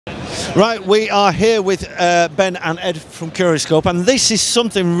Right, we are here with Ben and Ed from Curiscope, and this is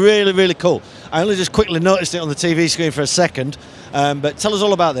something really, really cool. I only just quickly noticed it on the TV screen for a second, but tell us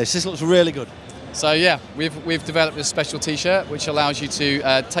all about this. This looks really good. So yeah, we've developed a special T-shirt which allows you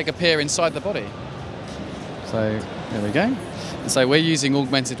to take a peer inside the body. So there we go. And so we're using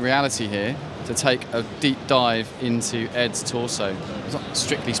augmented reality here to take a deep dive into Ed's torso. It's not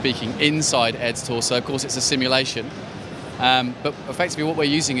strictly speaking inside Ed's torso, of course it's a simulation. But effectively what we're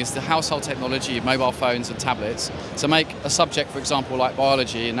using is the household technology of mobile phones and tablets to make a subject, for example, like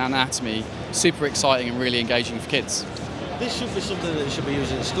biology and anatomy, super exciting and really engaging for kids. This should be something that should be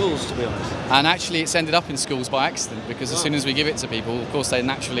used in schools, to be honest. And actually it's ended up in schools by accident, because as soon as we give it to people, of course they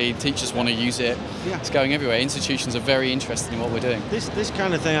naturally, teachers want to use it. Yeah. It's going everywhere. Institutions are very interested in what we're doing. This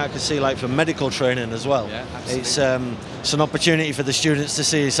kind of thing I could see like for medical training as well. Yeah, absolutely. It's an opportunity for the students to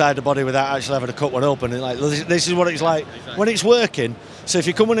see inside the body without actually having to cut one open. And like, this is what it's like when it's working. So if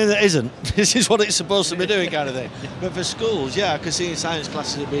you're coming in that isn't, this is what it's supposed to be doing, kind of thing. But for schools, yeah, I could see in science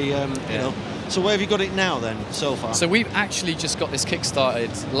classes it'd be, you know. So where have you got it now then, so far? So we've actually just got this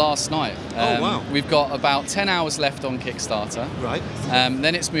kick-started last night. Oh wow. We've got about 10 hours left on Kickstarter. Right.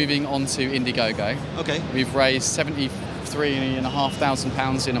 Then it's moving on to Indiegogo. Okay. We've raised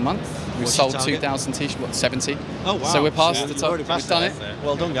 £73,500 in a month. We've sold 2,000 t-shirts, 70. Oh wow. So we're past the top. We've done it.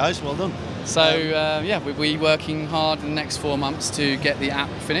 Well done, guys, well done. So yeah, we'll be working hard in the next 4 months to get the app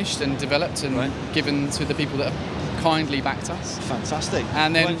finished and developed and given to the people that have kindly backed us. Fantastic.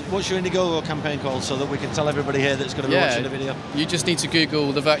 And then, what's your Indiegogo campaign called, so that we can tell everybody here that's going to be watching the video? You just need to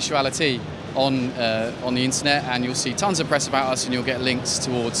Google the Virtuali-Tee on the internet, and you'll see tons of press about us, and you'll get links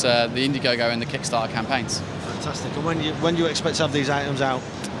towards the Indiegogo and the Kickstarter campaigns. Fantastic. And when do you expect to have these items out?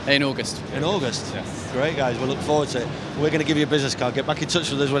 In August. In August? Yes. Great, guys. We'll look forward to it. We're going to give you a business card. Get back in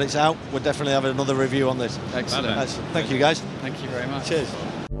touch with us when it's out. We'll definitely have another review on this. Excellent. Excellent. Thank you, guys. Thank you very much. Cheers.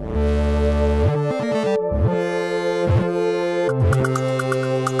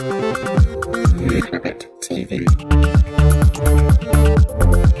 Clubit TV.